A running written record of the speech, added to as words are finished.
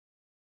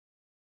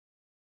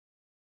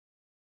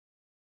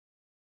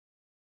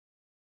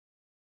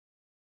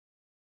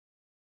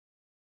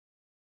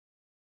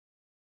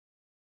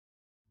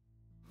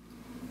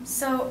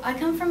So, I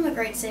come from the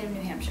great state of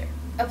New Hampshire,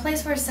 a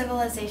place where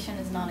civilization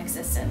is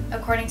non-existent,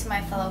 according to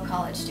my fellow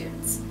college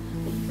students.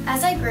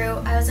 As I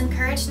grew, I was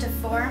encouraged to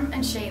form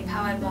and shape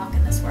how I'd walk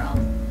in this world.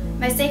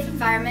 My safe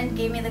environment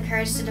gave me the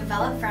courage to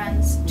develop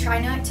friends, try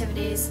new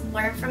activities,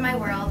 learn from my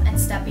world, and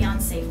step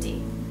beyond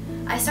safety.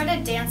 I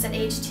started dance at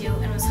age 2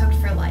 and was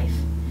hooked for life.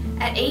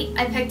 At 8,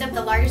 I picked up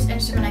the largest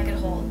instrument I could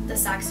hold, the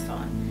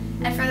saxophone.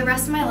 And for the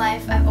rest of my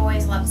life, I've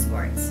always loved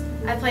sports.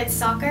 I played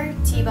soccer,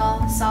 t-ball,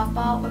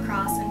 softball,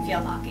 lacrosse, and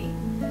field hockey.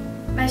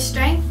 My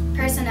strength,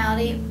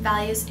 personality,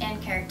 values,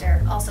 and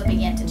character also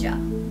began to gel.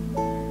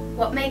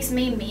 What makes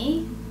me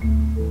me?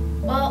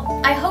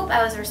 Well, I hope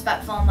I was a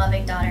respectful and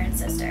loving daughter and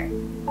sister.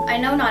 I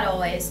know not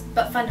always,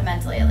 but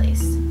fundamentally at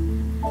least.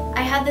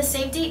 I had the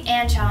safety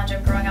and challenge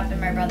of growing up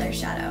in my brother's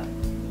shadow.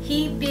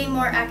 He, being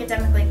more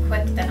academically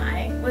quick than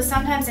I, was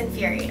sometimes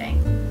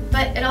infuriating,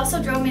 but it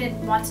also drove me to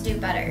want to do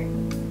better.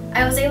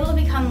 I was able to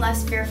become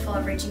less fearful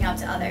of reaching out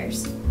to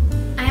others.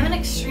 I am an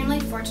extremely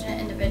fortunate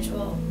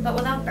individual, but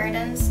without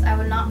burdens, I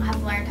would not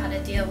have learned how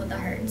to deal with the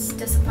hurts,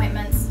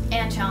 disappointments,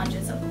 and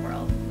challenges of the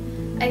world.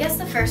 I guess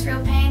the first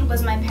real pain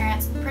was my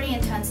parents' pretty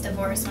intense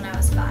divorce when I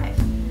was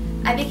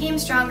 5. I became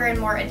stronger and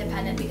more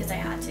independent because I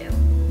had to.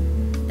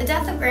 The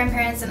death of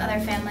grandparents and other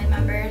family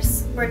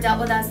members were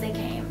dealt with as they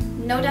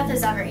came. No death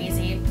is ever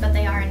easy, but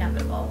they are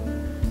inevitable.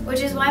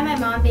 Which is why my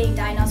mom being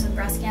diagnosed with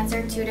breast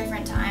cancer 2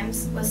 different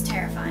times was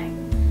terrifying.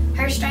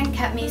 Her strength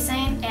kept me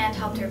sane and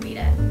helped her beat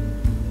it.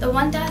 The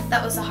one death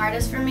that was the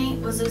hardest for me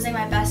was losing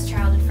my best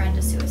childhood friend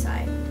to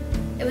suicide.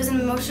 It was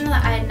an emotion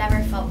that I had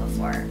never felt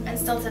before, and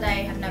still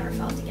today have never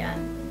felt again.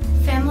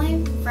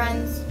 Family,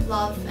 friends,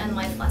 love, and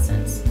life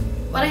lessons.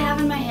 What I have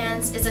in my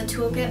hands is a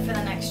toolkit for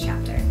the next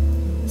chapter.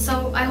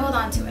 So I hold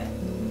on to it.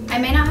 I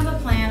may not have a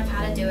plan of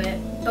how to do it,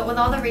 but with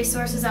all the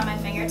resources at my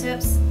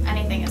fingertips,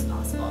 anything is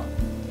possible.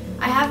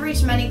 I have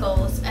reached many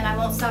goals, and I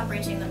won't stop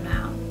reaching them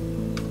now.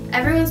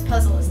 Everyone's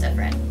puzzle is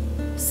different.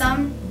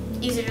 Some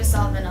easier to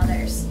solve than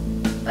others.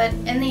 But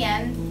in the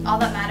end, all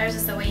that matters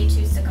is the way you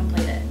choose to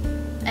complete it.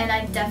 And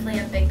I definitely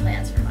have big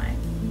plans for mine.